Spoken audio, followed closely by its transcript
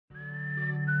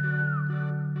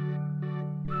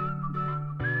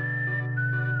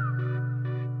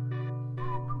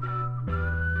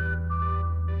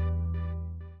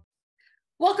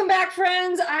Welcome back,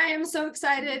 friends. I am so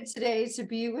excited today to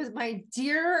be with my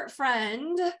dear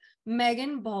friend,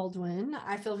 Meagan Baldwin.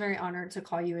 I feel very honored to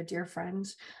call you a dear friend.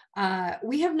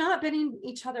 We have not been in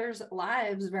each other's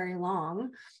lives very long.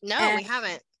 No, we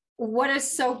haven't. What is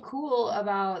so cool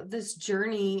about this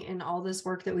journey and all this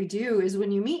work that we do is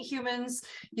when you meet humans,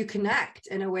 you connect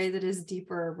in a way that is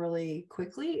deeper really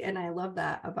quickly. And I love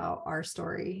that about our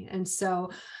story. And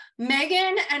so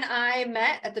Meagan and I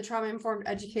met at the Trauma Informed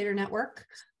Educator Network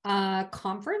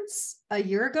conference a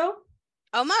year ago.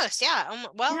 Almost, yeah.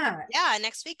 Yeah,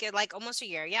 next week, like almost a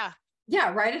year. Yeah.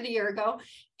 Yeah, right at a year ago.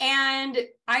 And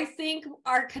I think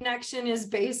our connection is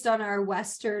based on our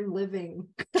Western living.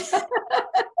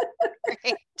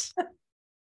 Right.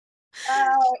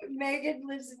 Meagan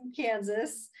lives in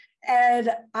Kansas and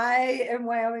I am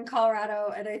Wyoming,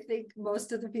 Colorado. And I think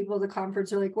most of the people at the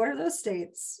conference are like, what are those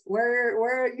states? Where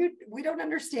are you? We don't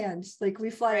understand. Like we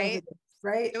fly over this,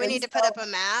 right? Do we need to put up a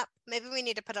map? Maybe we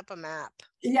need to put up a map.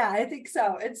 Yeah, I think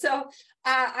so. And so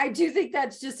I do think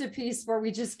that's just a piece where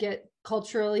we just get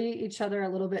culturally each other a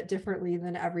little bit differently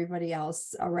than everybody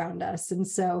else around us. And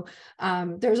so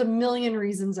there's a million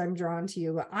reasons I'm drawn to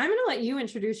you, but I'm going to let you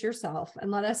introduce yourself and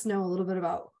let us know a little bit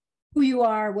about who you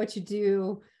are, what you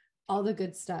do, all the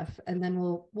good stuff. And then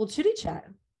we'll chitty chat.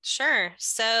 Sure.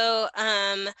 So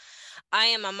I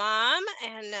am a mom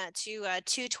and to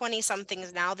two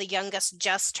 20-somethings now. The youngest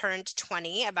just turned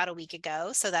 20 about a week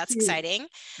ago. So that's exciting.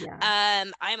 Yeah.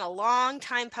 I'm a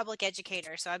long-time public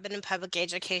educator. So I've been in public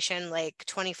education like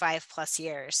 25 plus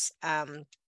years.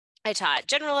 I taught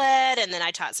general ed and then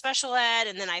I taught special ed.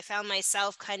 And then I found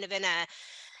myself kind of in a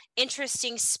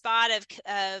interesting spot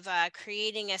of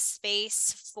creating a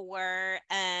space for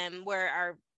where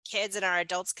our kids and our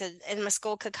adults in my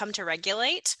school could come to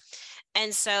regulate.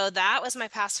 And so that was my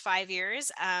past 5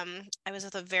 years. I was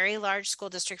with a very large school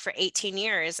district for 18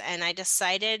 years, and I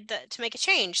decided to make a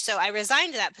change. So I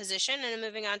resigned that position and I'm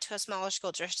moving on to a smaller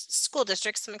school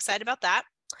district. So I'm excited about that.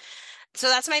 So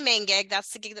that's my main gig.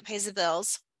 That's the gig that pays the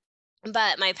bills.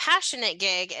 But my passionate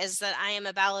gig is that I am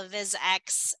a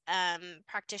BalaVizX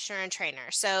practitioner and trainer.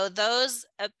 So those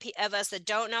of us that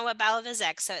don't know what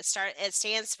BalaVizX, so it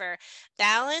stands for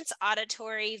Balance,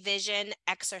 Auditory, Vision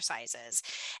Exercises.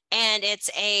 And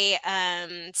it's a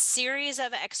series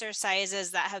of exercises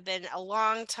that have been a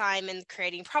long time in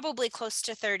creating, probably close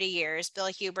to 30 years. Bill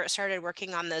Hubert started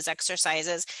working on those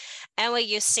exercises. And we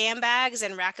use sandbags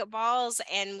and racquetballs,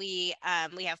 and we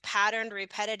have patterned,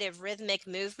 repetitive, rhythmic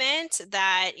movement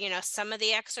that, some of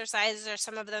the exercises are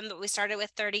some of them that we started with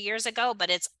 30 years ago, but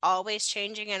it's always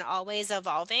changing and always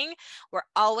evolving. We're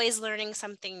always learning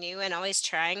something new and always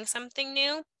trying something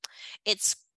new.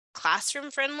 It's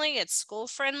classroom friendly, it's school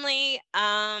friendly.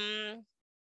 And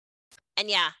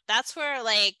yeah, that's where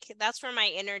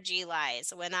my energy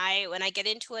lies. When I get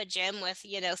into a gym with,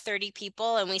 30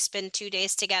 people and we spend 2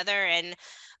 days together, and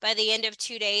by the end of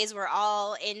 2 days, we're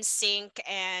all in sync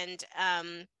and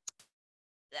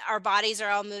our bodies are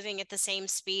all moving at the same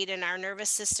speed and our nervous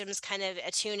systems kind of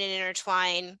attune and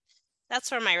intertwine. That's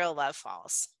where my real love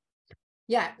falls.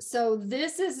 Yeah. So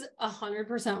this is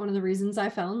 100% one of the reasons I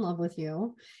fell in love with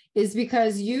you, is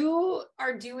because you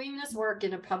are doing this work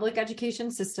in a public education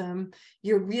system.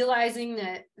 You're realizing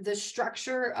that the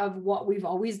structure of what we've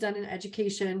always done in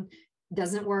education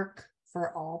doesn't work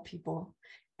for all people.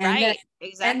 And right.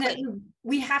 Exactly. And that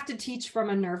we have to teach from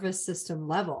a nervous system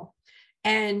level.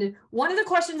 And one of the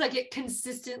questions I get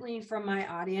consistently from my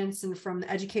audience and from the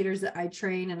educators that I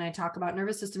train and I talk about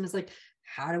nervous system is like,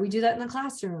 how do we do that in the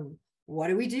classroom? What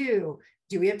do we do?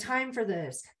 Do we have time for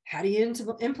this? How do you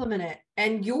implement it?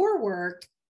 And your work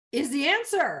is the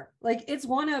answer. Like, it's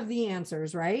one of the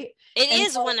answers, right? It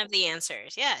is one of the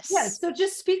answers. Yes. Yes. So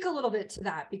just speak a little bit to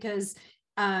that, because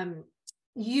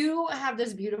you have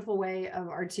this beautiful way of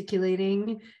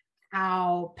articulating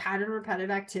how pattern repetitive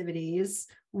activities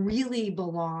really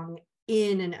belong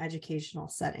in an educational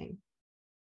setting.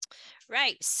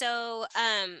 Right. So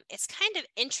it's kind of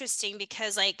interesting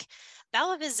because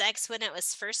BalaVizX, when it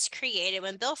was first created,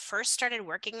 when Bill first started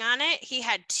working on it, he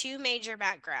had two major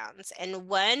backgrounds. And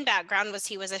one background was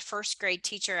he was a first grade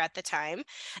teacher at the time,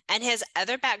 and his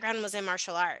other background was in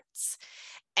martial arts.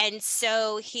 And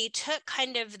so he took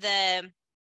kind of the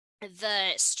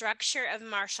structure of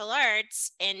martial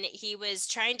arts and he was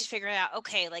trying to figure out,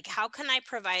 okay, how can I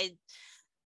provide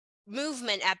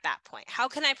movement at that point? How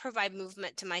can I provide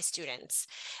movement to my students?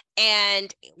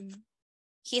 And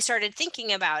he started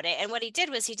thinking about it. And what he did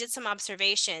was he did some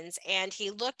observations and he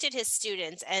looked at his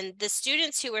students, and the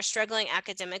students who were struggling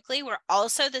academically were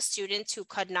also the students who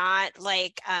could not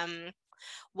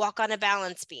walk on a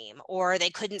balance beam, or they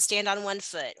couldn't stand on one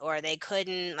foot, or they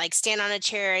couldn't like stand on a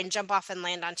chair and jump off and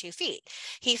land on 2 feet.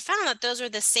 He found that those were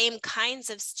the same kinds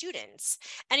of students.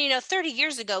 And, 30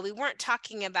 years ago, we weren't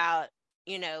talking about,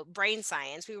 brain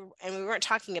science. We weren't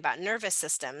talking about nervous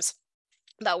systems.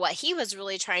 But what he was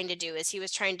really trying to do is he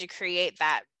was trying to create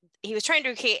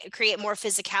more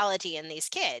physicality in these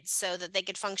kids so that they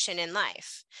could function in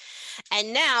life.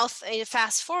 And now,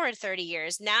 fast forward 30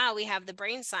 years, now we have the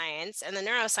brain science and the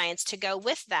neuroscience to go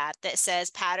with that says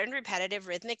patterned, repetitive,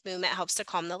 rhythmic movement helps to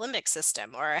calm the limbic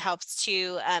system, or it helps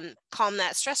to calm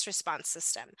that stress response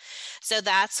system. So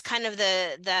that's kind of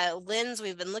the lens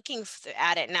we've been looking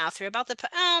at it now through about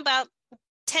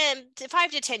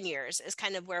 5 to 10 years is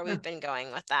kind of where we've been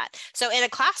going with that. So in a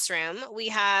classroom,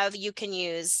 you can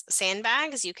use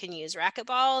sandbags, you can use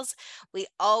racquetballs. We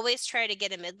always try to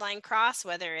get a midline cross,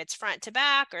 whether it's front to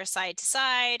back or side to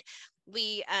side.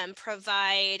 We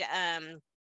provide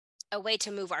a way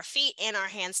to move our feet and our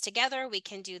hands together. We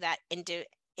can do that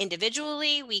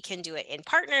individually, we can do it in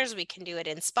partners, we can do it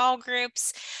in small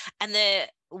groups. And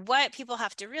what people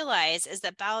have to realize is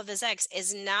that Balaviz-X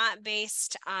is not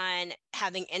based on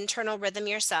having internal rhythm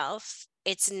yourself.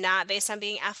 It's not based on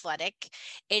being athletic.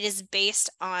 It is based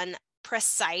on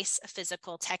precise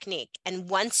physical technique. And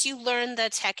once you learn the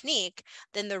technique,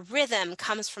 then the rhythm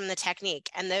comes from the technique.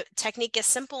 And the technique is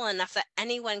simple enough that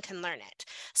anyone can learn it.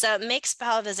 So it makes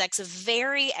Balaviz-X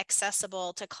very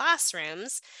accessible to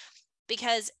classrooms,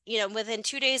 because, within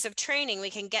 2 days of training, we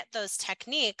can get those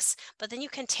techniques, but then you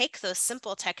can take those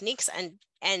simple techniques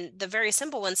and the very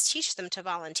simple ones, teach them to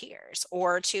volunteers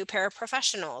or to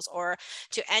paraprofessionals or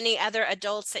to any other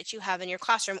adults that you have in your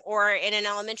classroom. Or in an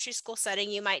elementary school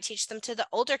setting, you might teach them to the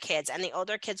older kids, and the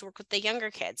older kids work with the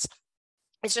younger kids.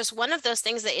 It's just one of those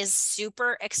things that is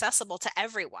super accessible to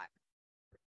everyone.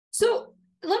 So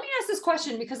let me ask this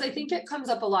question, because I think it comes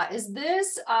up a lot. Is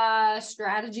this a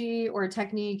strategy or a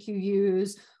technique you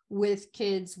use with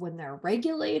kids when they're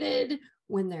regulated,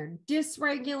 when they're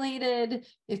dysregulated?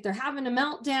 If they're having a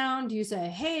meltdown, do you say,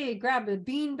 hey, grab a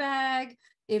bean bag?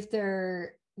 If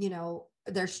they're,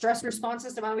 their stress response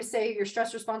system, I always say your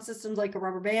stress response system is like a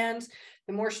rubber band.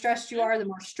 The more stressed you are, the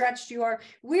more stretched you are.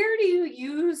 Where do you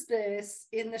use this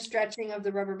in the stretching of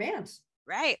the rubber bands?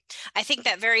 Right. I think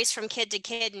that varies from kid to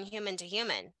kid and human to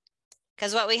human.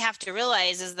 Because what we have to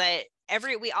realize is that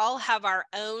we all have our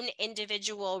own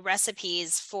individual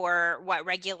recipes for what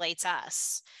regulates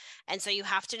us. And so you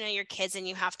have to know your kids, and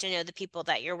you have to know the people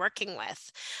that you're working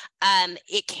with.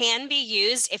 It can be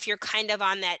used if you're kind of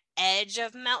on that edge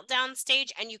of meltdown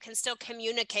stage, and you can still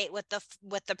communicate with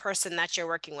the person that you're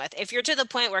working with. If you're to the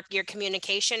point where your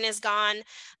communication is gone,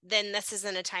 then this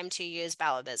isn't a time to use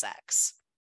Balaviz-X.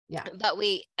 Yeah. But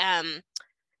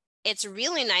it's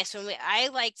really nice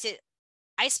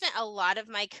I spent a lot of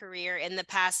my career in the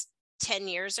past 10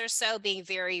 years or so being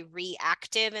very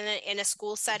reactive in a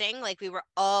school setting. Like, we were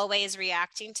always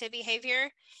reacting to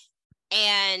behavior.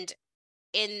 And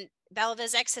in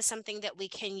Balaviz-X is something that we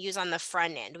can use on the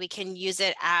front end. We can use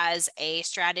it as a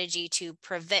strategy to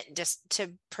prevent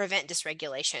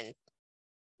dysregulation.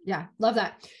 Yeah, love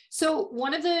that. So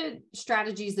one of the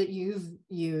strategies that you've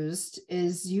used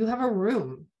is you have a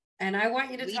room, and I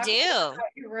want you to talk about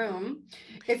your room.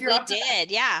 If you're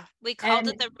yeah. We called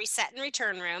it the Reset and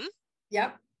Return Room.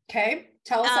 Yep. Okay.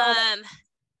 Tell us all.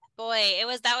 Boy,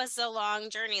 that was a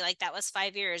long journey. Like, that was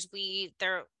 5 years.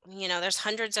 There's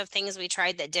hundreds of things we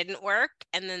tried that didn't work.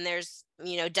 And then there's,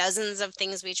 dozens of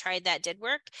things we tried that did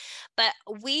work. But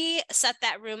we set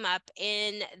that room up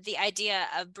in the idea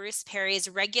of Bruce Perry's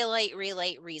regulate,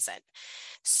 relate, reason.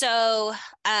 So,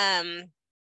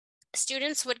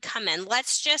 students would come in.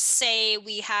 Let's just say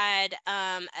we had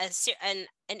an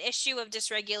issue of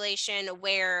dysregulation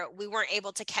where we weren't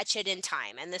able to catch it in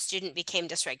time, and the student became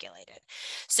dysregulated.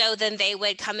 So then they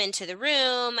would come into the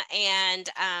room, and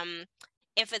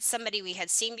if it's somebody we had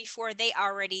seen before, we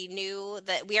already knew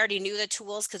the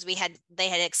tools, because they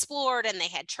had explored and they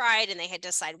had tried and they had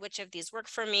decided which of these work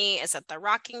for me. Is it the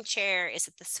rocking chair? Is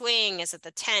it the swing? Is it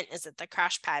the tent? Is it the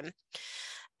crash pad?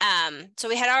 So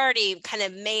we had already kind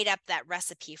of made up that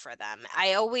recipe for them.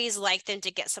 I always like them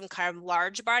to get some kind of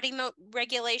large body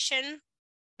regulation,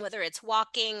 whether it's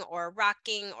walking or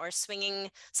rocking or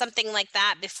swinging, something like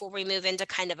that, before we move into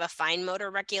kind of a fine motor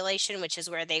regulation, which is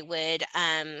where they would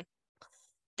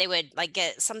like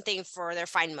get something for their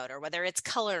fine motor, whether it's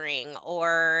coloring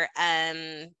or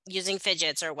using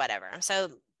fidgets or whatever. So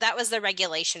that was the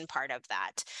regulation part of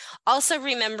that. Also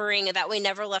remembering that we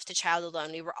never left a child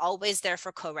alone. We were always there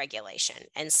for co-regulation.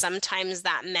 And sometimes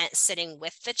that meant sitting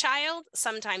with the child.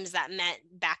 Sometimes that meant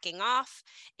backing off.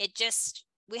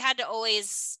 We had to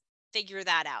always figure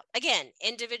that out. Again,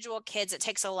 individual kids, it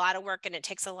takes a lot of work and it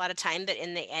takes a lot of time, but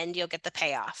in the end, you'll get the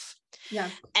payoff. Yeah.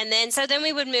 And then, so then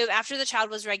we would move after the child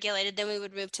was regulated, then we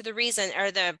would move to the reason,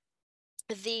 or the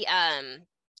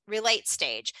relate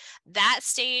stage. That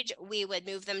stage, we would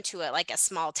move them to like a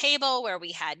small table where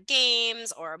we had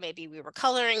games, or maybe we were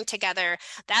coloring together.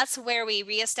 That's where we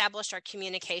reestablished our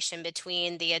communication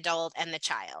between the adult and the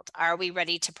child. Are we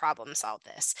ready to problem solve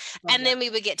this? And then we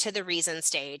would get to the reason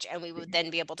stage, and we would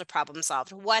then be able to problem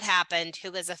solve what happened,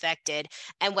 who was affected,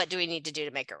 and what do we need to do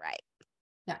to make it right.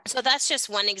 Yeah. So that's just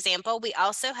one example. We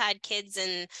also had kids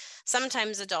and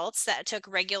sometimes adults that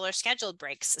took regular scheduled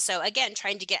breaks. So again,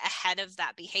 trying to get ahead of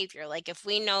that behavior. Like if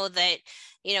we know that,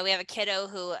 we have a kiddo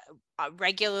who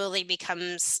regularly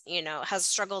becomes, has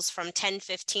struggles from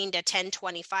 10:15 to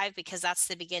 10:25 because that's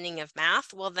the beginning of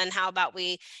math. Well, then how about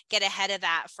we get ahead of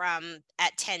that from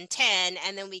at 10:10,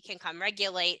 and then we can come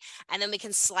regulate, and then we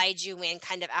can slide you in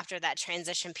kind of after that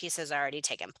transition piece has already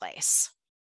taken place.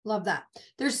 Love that.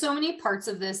 There's so many parts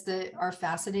of this that are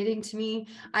fascinating to me.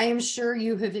 I am sure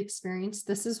you have experienced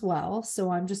this as well.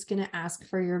 So I'm just going to ask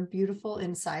for your beautiful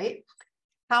insight.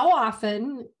 How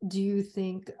often do you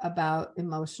think about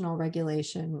emotional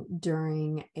regulation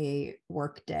during a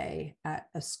work day at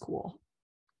a school?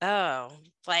 Oh,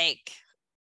 like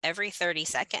every 30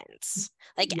 seconds.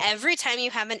 Like every time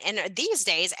you have these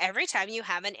days, every time you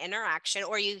have an interaction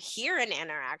or you hear an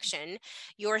interaction,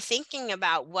 you're thinking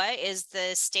about what is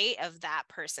the state of that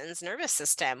person's nervous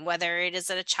system, whether it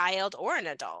is a child or an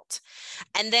adult.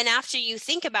 And then after you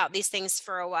think about these things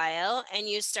for a while and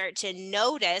you start to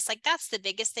notice, like that's the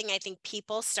biggest thing. I think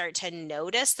people start to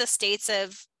notice the states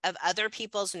of other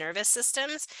people's nervous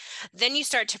systems, then you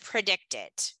start to predict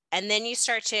it. And then you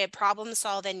start to problem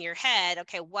solve in your head.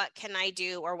 Okay, what can I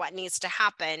do, or what needs to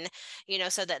happen,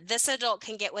 so that this adult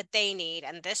can get what they need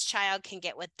and this child can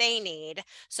get what they need,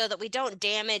 so that we don't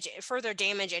further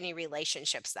damage any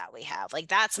relationships that we have. Like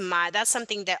that's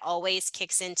something that always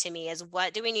kicks into me, is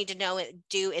what do we need to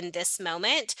do in this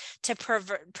moment to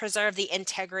preserve the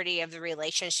integrity of the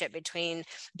relationship between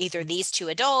either these two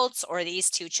adults or these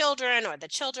two children, or the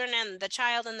children and the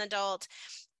child and the adult.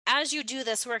 As you do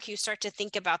this work, you start to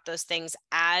think about those things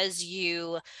as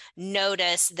you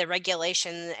notice the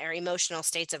regulation or emotional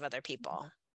states of other people.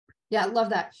 Yeah, I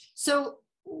love that. So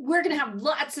we're going to have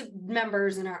lots of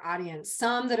members in our audience,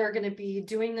 some that are going to be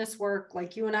doing this work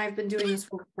like you and I have been doing this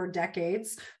work for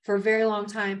decades, for a very long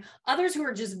time, others who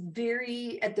are just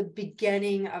very at the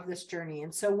beginning of this journey.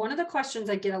 And so one of the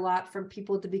questions I get a lot from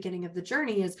people at the beginning of the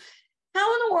journey is,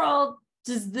 how in the world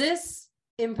does this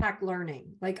impact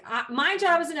learning? Like my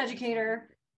job as an educator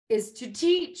is to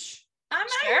teach. I'm not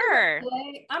here to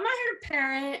play. I'm not here to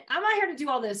parent. I'm not here to do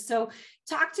all this. So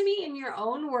talk to me in your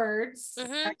own words,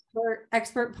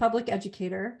 expert public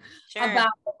educator,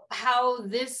 about how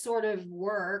this sort of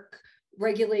work,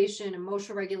 regulation,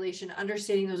 emotional regulation,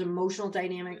 understanding those emotional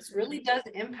dynamics really does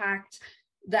impact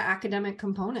the academic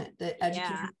component that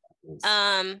education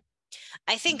is.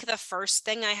 I think the first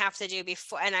thing I have to do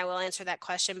before, and I will answer that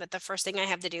question, but the first thing I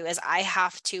have to do is I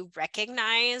have to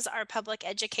recognize our public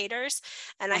educators,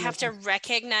 and I have to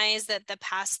recognize that the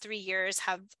past 3 years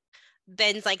have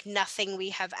been like nothing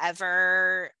we have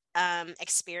ever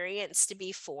experienced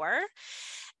before.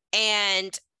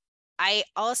 And I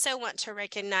also want to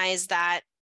recognize that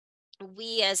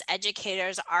we as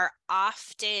educators are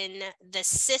often, the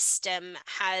system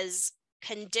has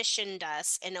conditioned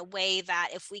us in a way that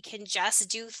if we can just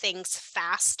do things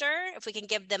faster, if we can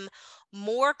give them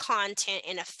more content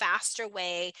in a faster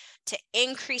way to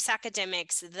increase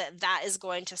academics, that is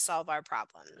going to solve our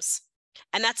problems.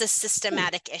 And that's a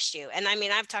systematic issue. And I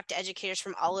mean, I've talked to educators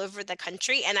from all over the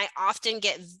country, and I often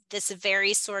get this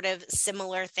very sort of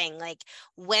similar thing, like,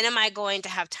 when am I going to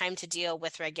have time to deal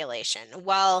with regulation?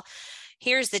 Well,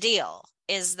 here's the deal,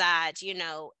 is that,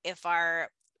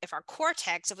 if our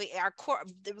cortex,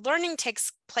 the learning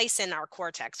takes place in our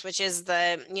cortex, which is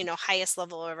the, highest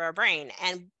level of our brain.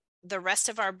 And the rest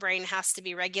of our brain has to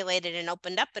be regulated and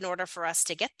opened up in order for us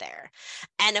to get there.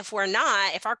 And if we're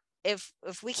not, if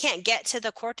we can't get to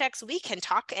the cortex, we can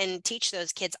talk and teach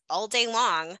those kids all day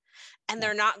long, and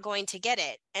they're not going to get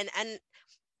it. And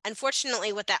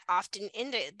unfortunately, what that often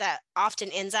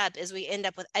ends up is we end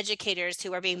up with educators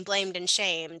who are being blamed and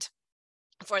shamed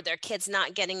for their kids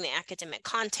not getting the academic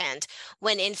content,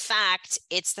 when in fact,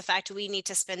 it's the fact we need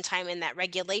to spend time in that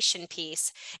regulation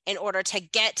piece in order to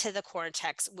get to the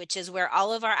cortex, which is where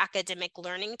all of our academic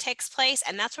learning takes place.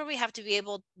 And that's where we have to be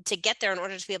able to get there in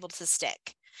order to be able to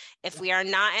stick. If we are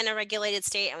not in a regulated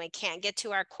state and we can't get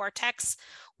to our cortex,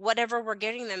 whatever we're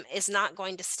getting them is not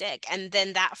going to stick. And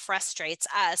then that frustrates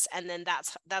us. And then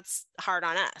that's hard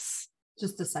on us.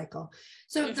 Just the cycle.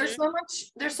 So there's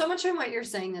so much in what you're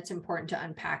saying that's important to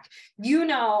unpack.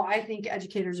 I think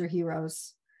educators are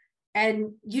heroes,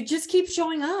 and you just keep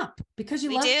showing up because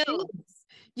you love kids.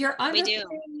 You're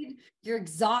underpaid, you're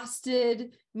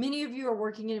exhausted. Many of you are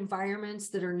working in environments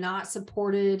that are not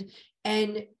supported.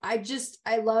 And I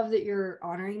love that you're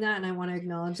honoring that. And I want to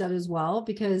acknowledge that as well,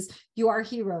 because you are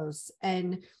heroes.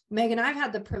 And Meagan, I've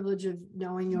had the privilege of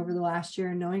knowing you over the last year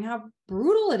and knowing how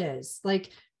brutal it is.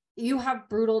 Like, you have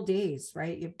brutal days,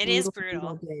 right? It is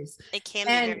brutal. Days. It can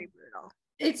be very brutal.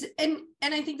 It's, and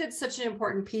I think that's such an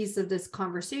important piece of this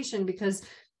conversation, because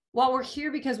while we're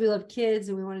here because we love kids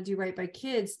and we want to do right by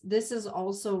kids, this is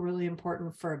also really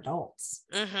important for adults.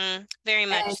 Very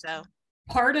much so.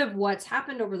 Part of what's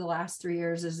happened over the last 3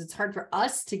 years is it's hard for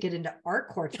us to get into our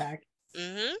cortex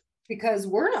because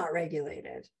we're not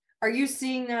regulated. Are you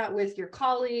seeing that with your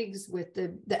colleagues, with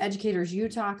the educators you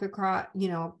talk across,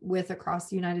 across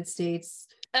the United States?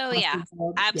 Oh yeah,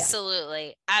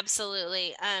 absolutely.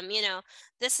 Absolutely.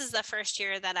 This is the first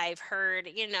year that I've heard,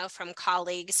 from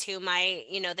colleagues who might,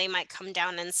 they might come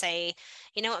down and say,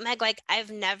 you know what, Meg, like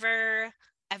I've never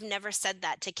said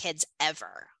that to kids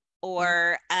ever.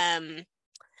 Or,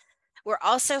 we're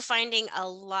also finding a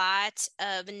lot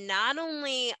of, not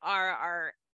only are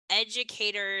our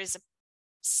educators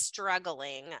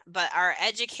struggling, but our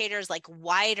educators, like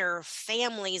wider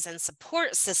families and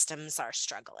support systems, are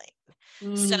struggling.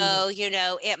 So,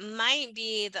 it might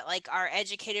be that like our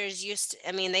educators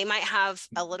they might have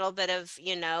a little bit of,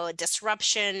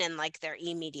 disruption in like their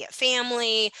immediate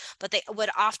family, but they would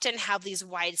often have these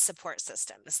wide support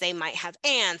systems. They might have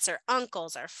aunts or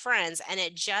uncles or friends. And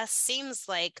it just seems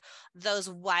like those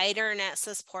wider net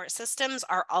support systems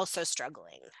are also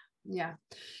struggling. Yeah.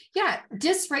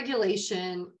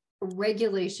 Dysregulation,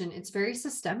 regulation, it's very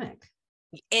systemic.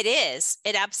 It is.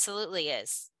 It absolutely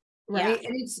is. Right. Yeah,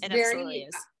 and it's very,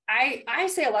 I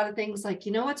say a lot of things like,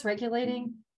 what's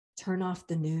regulating? Turn off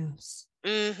the news.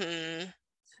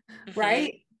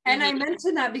 Right. And I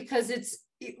mention that because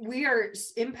we are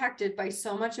impacted by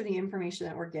so much of the information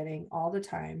that we're getting all the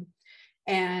time.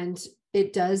 And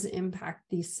it does impact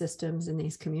these systems and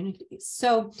these communities.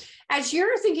 So as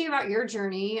you're thinking about your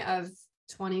journey of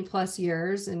 20 plus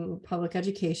years in public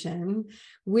education,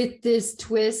 with this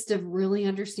twist of really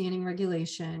understanding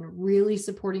regulation, really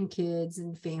supporting kids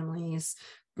and families,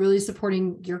 really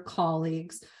supporting your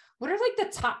colleagues, what are like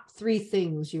the top 3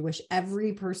 things you wish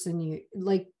every person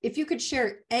if you could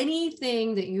share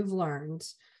anything that you've learned,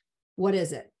 what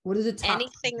is it? What are the top?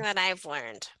 Anything that I've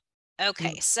learned.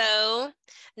 Okay. So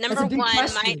number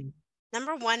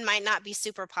one might not be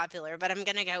super popular, but I'm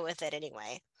going to go with it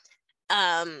anyway.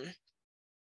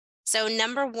 So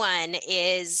number one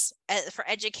is, for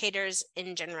educators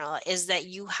in general, is that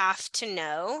you have to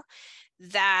know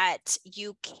that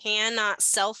you cannot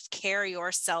self-care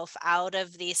yourself out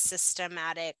of these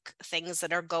systematic things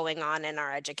that are going on in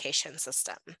our education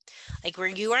system. Like, where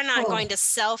you are not going to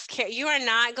self-care, you are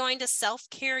not going to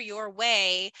self-care your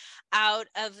way out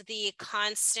of the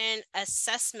constant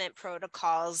assessment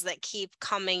protocols that keep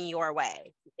coming your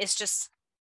way. It's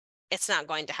not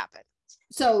going to happen.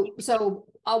 So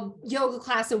a yoga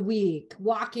class a week,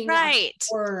 walking to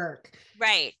work.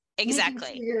 Right.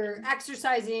 Exactly. Sure you're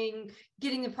exercising,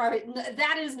 getting the private,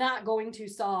 that is not going to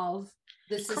solve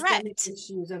the systemic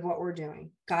issues of what we're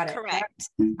doing. Got it. Correct.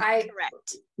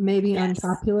 Correct. Maybe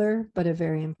unpopular, but a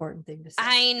very important thing to say.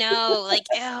 I know, like,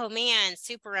 oh man,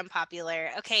 super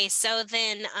unpopular. Okay. So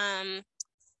then,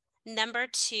 number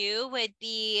 2 would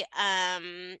be,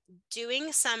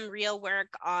 doing some real work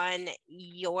on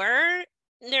your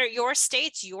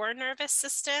states, your nervous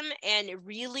system, and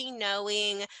really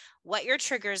knowing what your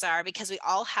triggers are, because we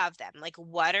all have them. Like,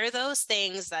 what are those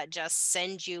things that just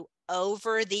send you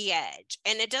over the edge?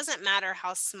 And it doesn't matter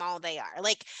how small they are.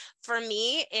 Like, for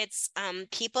me, it's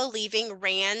people leaving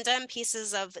random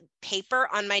pieces of paper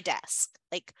on my desk.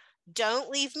 Like,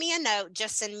 don't leave me a note,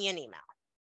 just send me an email.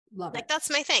 Love like it. That's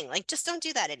my thing. Like, just don't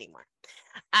do that anymore.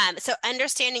 So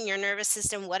understanding your nervous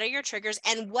system, what are your triggers,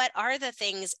 and what are the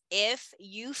things, if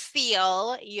you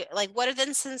feel what are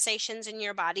the sensations in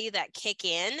your body that kick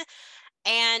in?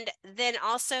 And then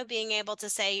also being able to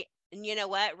say, you know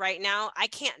what, right now, I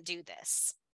can't do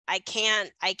this. I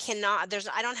cannot,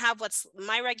 I don't have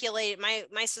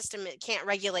my system, it can't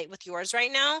regulate with yours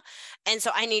right now. And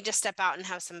so I need to step out and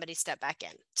have somebody step back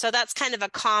in. So that's kind of a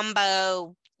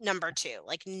combo number 2,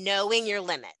 like knowing your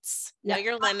limits, know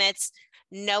your limits,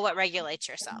 know what regulates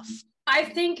yourself. I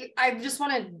think I just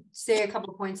want to say a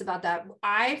couple of points about that.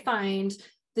 I find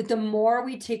that the more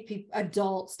we take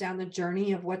adults down the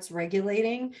journey of what's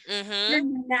regulating, they're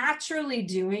naturally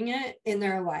doing it in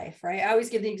their life, right? I always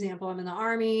give the example. I'm in the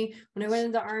Army. When I went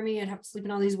into the Army, I'd have to sleep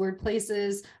in all these weird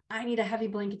places. I need a heavy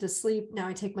blanket to sleep. Now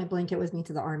I take my blanket with me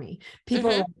to the Army. People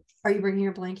are like, are you bringing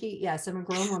your blanket? Yes, I'm a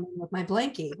grown woman with my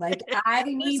blanket. Like, I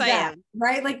need that,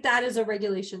 right? Like, that is a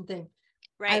regulation thing.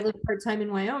 Right. I live part-time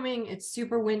in Wyoming. It's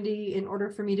super windy. In order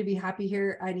for me to be happy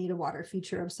here, I need a water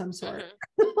feature of some sort.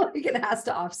 Like, it has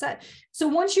to offset. So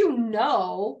once you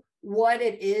know what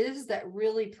it is that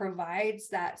really provides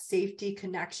that safety,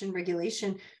 connection,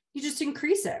 regulation, you just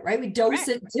increase it, right? We dose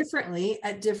it differently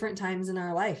at different times in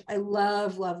our life. I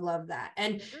love, love, love that.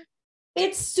 And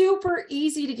it's super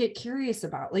easy to get curious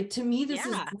about. Like, to me, this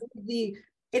is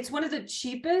it's one of the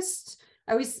cheapest.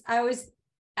 I always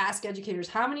ask educators,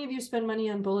 how many of you spend money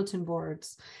on bulletin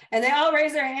boards? And they all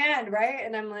raise their hand, right?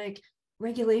 And I'm like,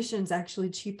 regulation's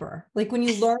actually cheaper. Like, when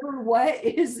you learn what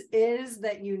is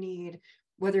that you need,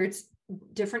 whether it's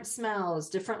different smells,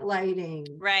 different lighting,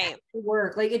 right,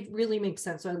 work, like, it really makes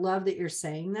sense. So I love that you're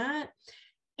saying that.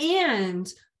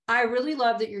 And I really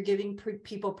love that you're giving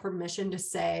people permission to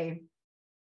say,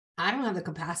 I don't have the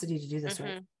capacity to do this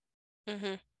right.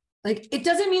 Like, it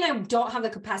doesn't mean I don't have the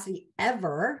capacity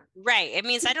ever. Right. It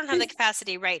means I don't have the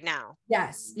capacity right now.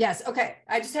 Yes. Yes. Okay.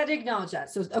 I just had to acknowledge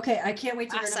that. So, okay. I can't wait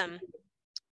to hear.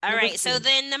 All right. So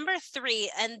then number 3,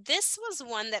 and this was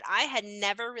one that I had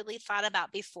never really thought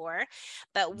about before,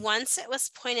 but once it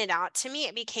was pointed out to me,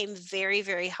 it became very,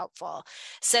 very helpful.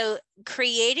 So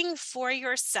creating for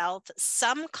yourself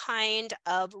some kind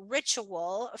of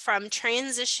ritual from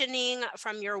transitioning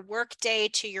from your work day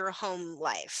to your home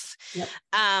life. Yep.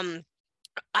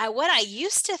 What I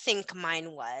used to think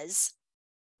mine was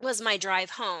my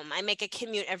drive home. I make a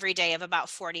commute every day of about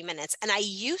 40 minutes. And I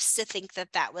used to think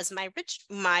that that was my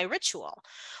ritual.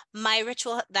 My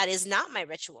ritual, that is not my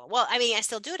ritual. Well, I mean, I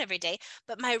still do it every day,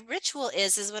 but my ritual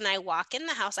is when I walk in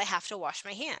the house, I have to wash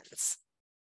my hands.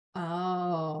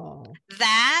 Oh.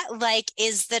 That, like,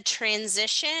 is the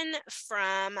transition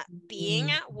from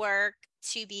being at work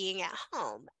to being at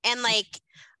home. And, like,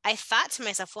 I thought to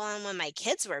myself, well, and when my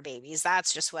kids were babies,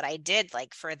 that's just what I did,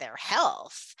 like, for their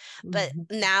health. But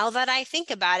now that I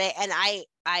think about it, and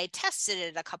I tested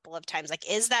it a couple of times, like,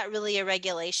 is that really a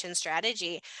regulation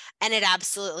strategy? And it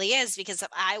absolutely is, because if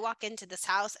I walk into this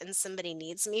house and somebody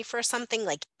needs me for something,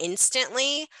 like,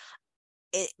 instantly,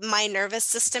 my nervous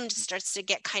system just starts to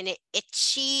get kind of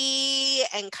itchy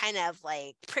and kind of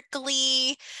like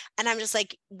prickly. And I'm just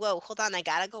like, whoa, hold on, I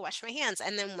gotta go wash my hands.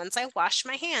 And then once I wash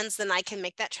my hands, then I can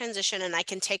make that transition and I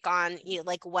can take on,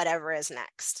 like, whatever is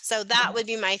next. So that would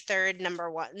be my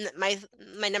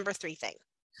number 3 thing.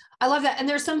 I love that. And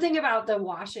there's something about the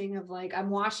washing of, like, I'm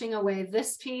washing away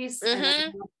this piece and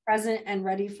I'm present and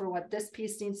ready for what this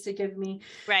piece needs to give me.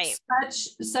 Right.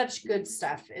 Such good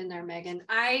stuff in there, Meagan.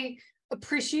 I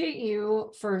appreciate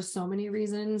you for so many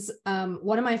reasons.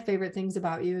 One of my favorite things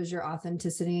about you is your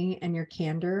authenticity and your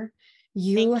candor.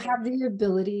 You have the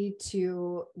ability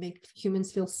to make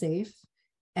humans feel safe,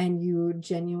 and you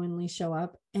genuinely show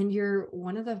up, and you're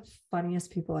one of the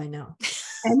funniest people I know.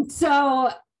 And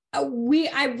so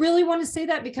I really want to say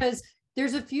that, because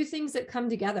there's a few things that come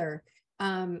together.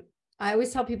 I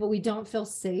always tell people we don't feel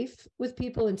safe with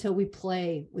people until we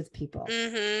play with people.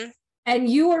 And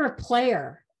you are a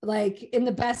player, like, in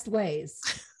the best ways.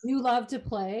 You love to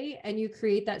play and you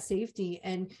create that safety,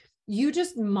 and you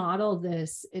just model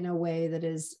this in a way that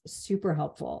is super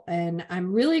helpful. And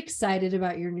I'm really excited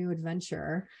about your new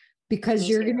adventure, because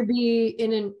you're going to be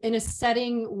in a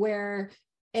setting where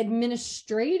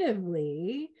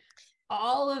administratively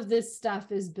all of this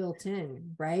stuff is built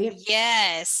in, right?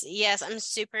 Yes. I'm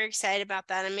super excited about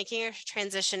that. I'm making a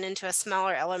transition into a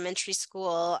smaller elementary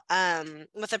school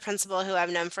with a principal who I've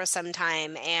known for some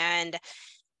time. And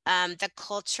the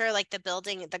culture, like the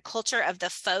building, the culture of the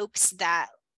folks that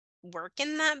work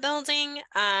in that building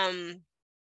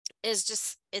is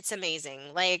just, it's amazing.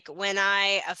 Like, when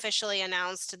I officially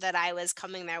announced that I was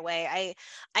coming their way,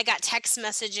 I got text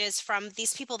messages from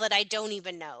these people that I don't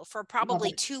even know for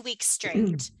probably 2 weeks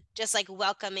straight, just like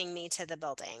welcoming me to the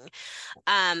building.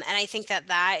 And I think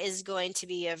that is going to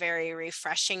be a very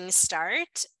refreshing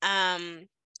start.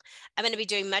 I'm going to be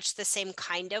doing much the same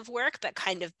kind of work, but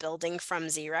kind of building from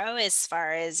zero, as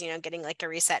far as, getting like a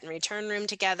reset and return room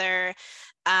together.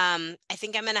 I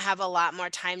think I'm going to have a lot more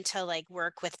time to, like,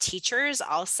 work with teachers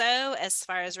also, as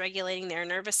far as regulating their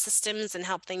nervous systems and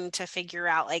helping to figure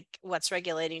out, like, what's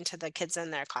regulating to the kids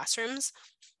in their classrooms.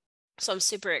 So I'm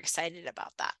super excited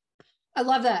about that. I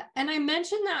love that. And I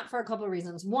mentioned that for a couple of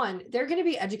reasons. One, there are going to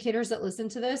be educators that listen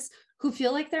to this who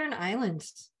feel like they're an island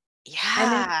and they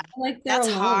Yeah, feel like they're that's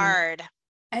alone. hard.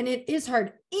 And it is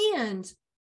hard. And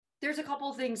there's a couple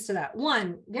of things to that.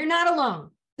 One, you're not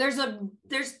alone. There's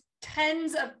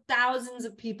tens of thousands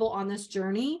of people on this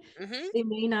journey. Mm-hmm. They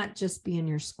may not just be in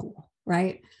your school,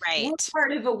 right? We're Right.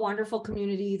 part of a wonderful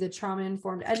community, the Trauma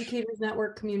Informed Educators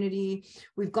Network community.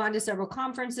 We've gone to several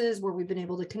conferences where we've been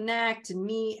able to connect and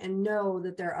meet and know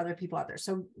that there are other people out there.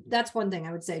 So that's one thing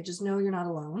I would say, just know you're not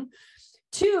alone.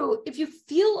 Two, if you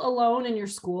feel alone in your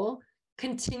school,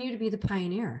 continue to be the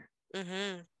pioneer,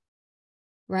 Mm-hmm.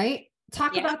 right?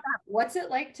 Talk Yeah. about that. What's it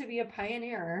like to be a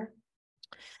pioneer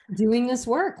doing this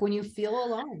work when you feel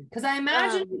alone? Because I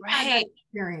imagine you had that Right.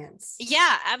 experience.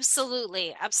 Yeah,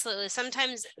 absolutely. Absolutely.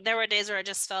 Sometimes there were days where I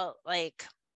just felt like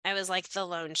I was like the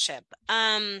lone ship.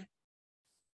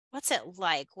 What's it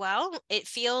like? Well, it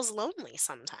feels lonely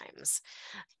sometimes.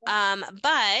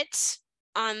 But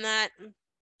on that,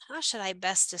 how should I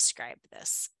best describe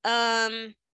this?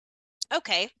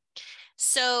 Okay.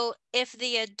 So if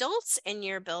the adults in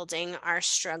your building are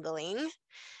struggling,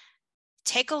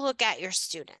 take a look at your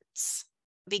students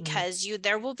Mm, because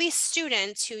there will be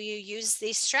students who you use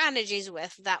these strategies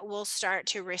with that will start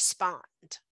to respond.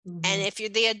 And mhm. if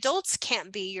the adults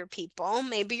can't be your people,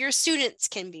 maybe your students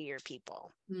can be your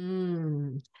people.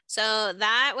 Mm, So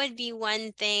that would be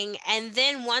one thing. And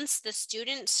then once the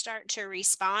students start to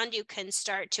respond, you can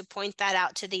start to point that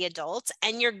out to the adults,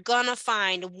 and you're going to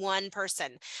find one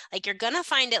person. Like you're going to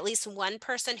find at least one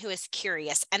person who is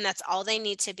curious, and that's all they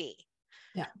need to be.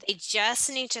 yeah, They just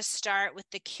need to start with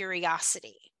the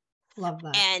curiosity. love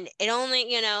that. And it only,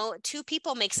 two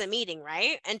people makes a meeting,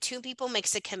 right? And two people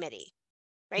makes a committee,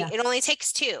 right? Yeah. It only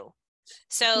takes two. You're,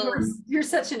 So, you're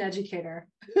such an educator.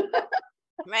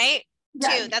 right? Yeah,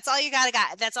 Two. That's all you got.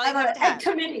 That's all I you love have it. to And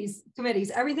have.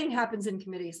 committees. Everything happens in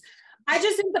committees. I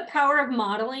just think the power of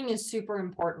modeling is super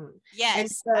important. And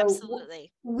Yes, so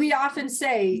absolutely. we often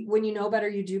say, when you know better,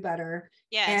 you do better.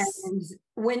 And Yes.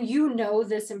 when you know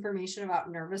this information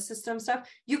about nervous system stuff,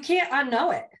 you can't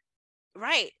unknow it.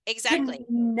 Right. You can Exactly.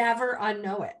 never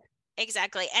unknow it.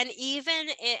 Exactly. And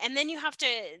and then you have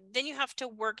to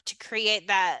work to create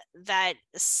that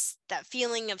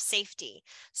feeling of safety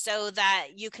so that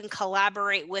you can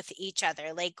collaborate with each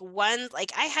other. Like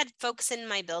I had folks in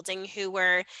my building they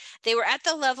were at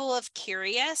the level of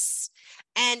curious,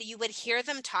 and you would hear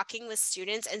them talking with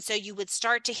students, and so you would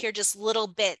start to hear just little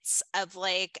bits of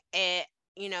like a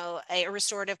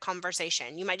restorative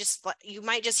conversation. You might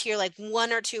just hear like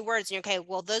one or two words, and you're okay,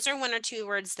 well, those are one or two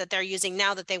words that they're using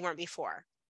now that they weren't before.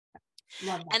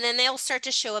 Love that. And then they'll start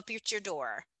to show up at your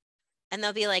door, and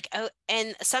they'll be like, oh,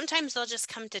 and sometimes they'll just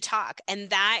come to talk, and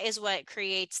that is what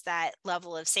creates that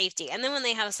level of safety. And then when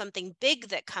they have something big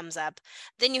that comes up,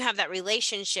 then you have that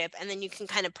relationship, and then you can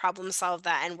kind of problem solve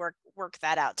that and work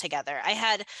that out together. I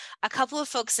had a couple of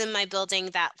folks in my building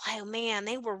that, oh man,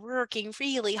 they were working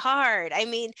really hard. I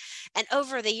mean, and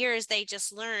over the years they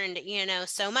just learned,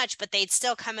 so much, but they'd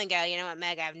still come and go, you know what,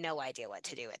 Meg, I have no idea what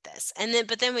to do with this.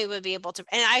 But then we would be able to,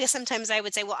 and I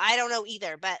would say, well, I don't know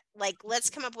either, but like, let's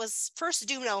come up with, first,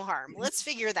 do no harm. Let's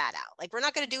figure that out. Like, we're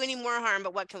not going to do any more harm,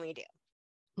 but what can we do?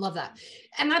 Love that.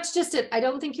 And that's just it. I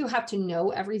don't think you have to know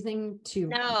everything to.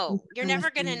 No, you're never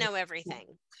going to know everything.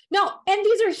 No, and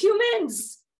these are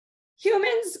humans.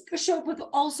 Humans show up with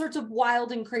all sorts of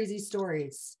wild and crazy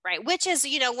stories. Right, which is,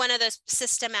 one of those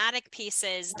systematic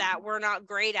pieces that we're not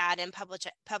great at in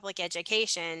public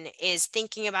education, is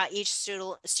thinking about each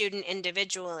student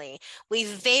individually. We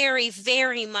very,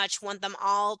 very much want them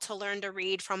all to learn to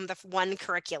read from the one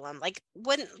curriculum. Like,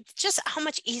 wouldn't just how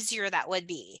much easier that would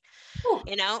be, Oh,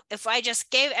 if I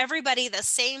just gave everybody the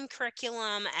same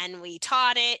curriculum and we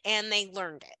taught it and they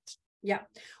learned it. yeah.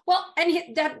 Well,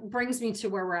 and that brings me to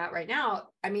where we're at right now.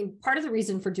 I mean, part of the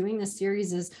reason for doing this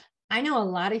series is I know a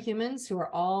lot of humans who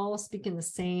are all speaking the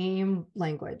same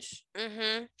language,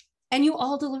 Mm-hmm. and you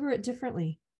all deliver it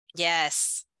differently.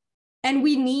 Yes. And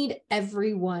we need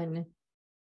everyone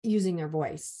using their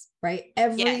voice, right?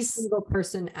 Every Yes. single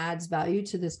person adds value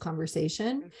to this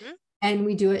conversation, Mm-hmm. and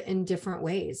we do it in different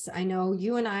ways. I know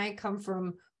you and I come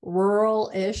from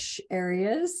rural-ish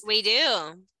areas. We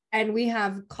do. And we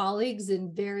have colleagues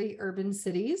in very urban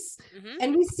cities, Mm-hmm.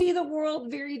 and we see the world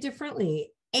very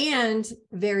differently and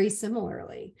very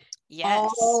similarly. Yes.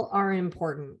 All are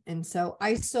important. And so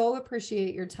I so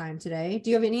appreciate your time today. Do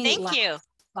you have any Thank you.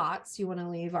 thoughts you want to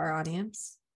leave our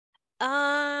audience?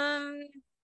 Um,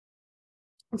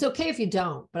 It's okay if you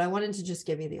don't, but I wanted to just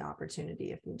give you the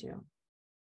opportunity if you do.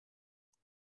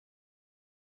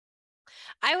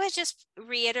 I would just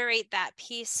reiterate that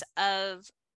piece of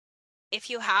if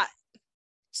you have,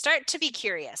 start to be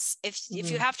curious. If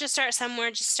you have to start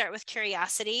somewhere, just start with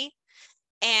curiosity,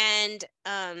 and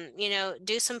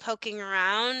do some poking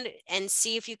around and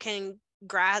see if you can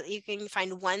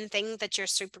find one thing that you're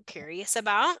super curious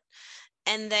about,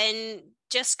 and then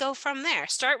just go from there.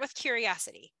 Start with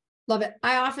curiosity. Love it.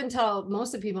 I often tell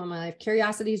most of the people in my life,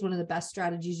 curiosity is one of the best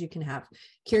strategies you can have.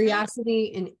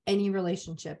 Curiosity in any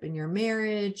relationship, in your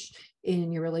marriage,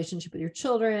 in your relationship with your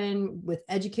children, with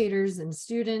educators and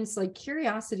students. Like,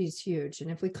 curiosity is huge.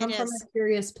 And if we come from a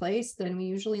curious place, then we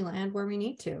usually land where we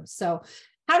need to. So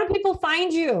how do people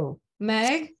find you,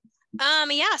 Meg?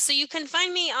 Yeah, so you can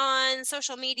find me on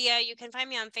social media. You can find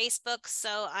me on Facebook.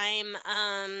 So I'm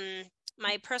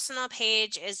my personal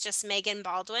page is just Meagan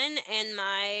Baldwin, and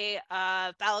my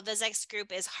Balavizex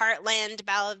group is Heartland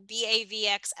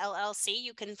BAVX LLC.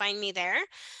 You can find me there.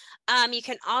 You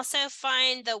can also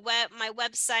find my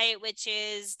website, which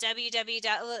is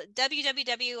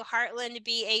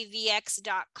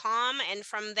www.heartlandbavx.com, and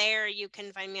from there you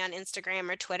can find me on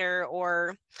Instagram or Twitter,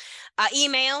 or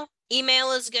email.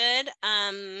 Email is good.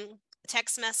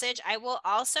 Text message. I will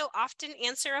also often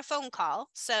answer a phone call.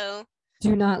 So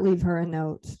do not leave her a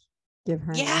note. Give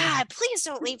her a note. Please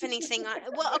don't leave anything on.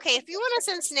 Well, okay, if you want to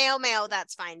send snail mail,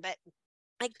 that's fine, but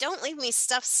like, don't leave me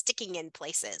stuff sticking in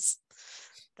places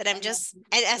that and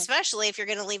especially if you're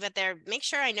going to leave it there, make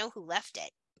sure I know who left it.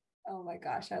 Oh my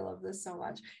gosh, I love this so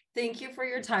much. Thank you for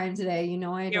your time today.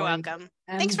 You're welcome.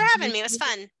 Thanks for having me. It was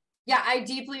fun. Yeah, I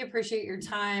deeply appreciate your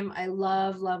time. I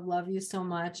love you so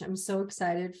much. I'm so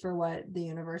excited for what the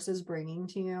universe is bringing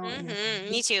to you.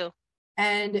 Me too.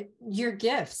 And your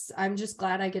gifts. I'm just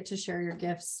glad I get to share your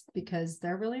gifts because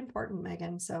they're really important,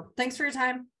 Meagan. So thanks for your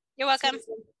time. You're welcome.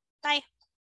 Bye.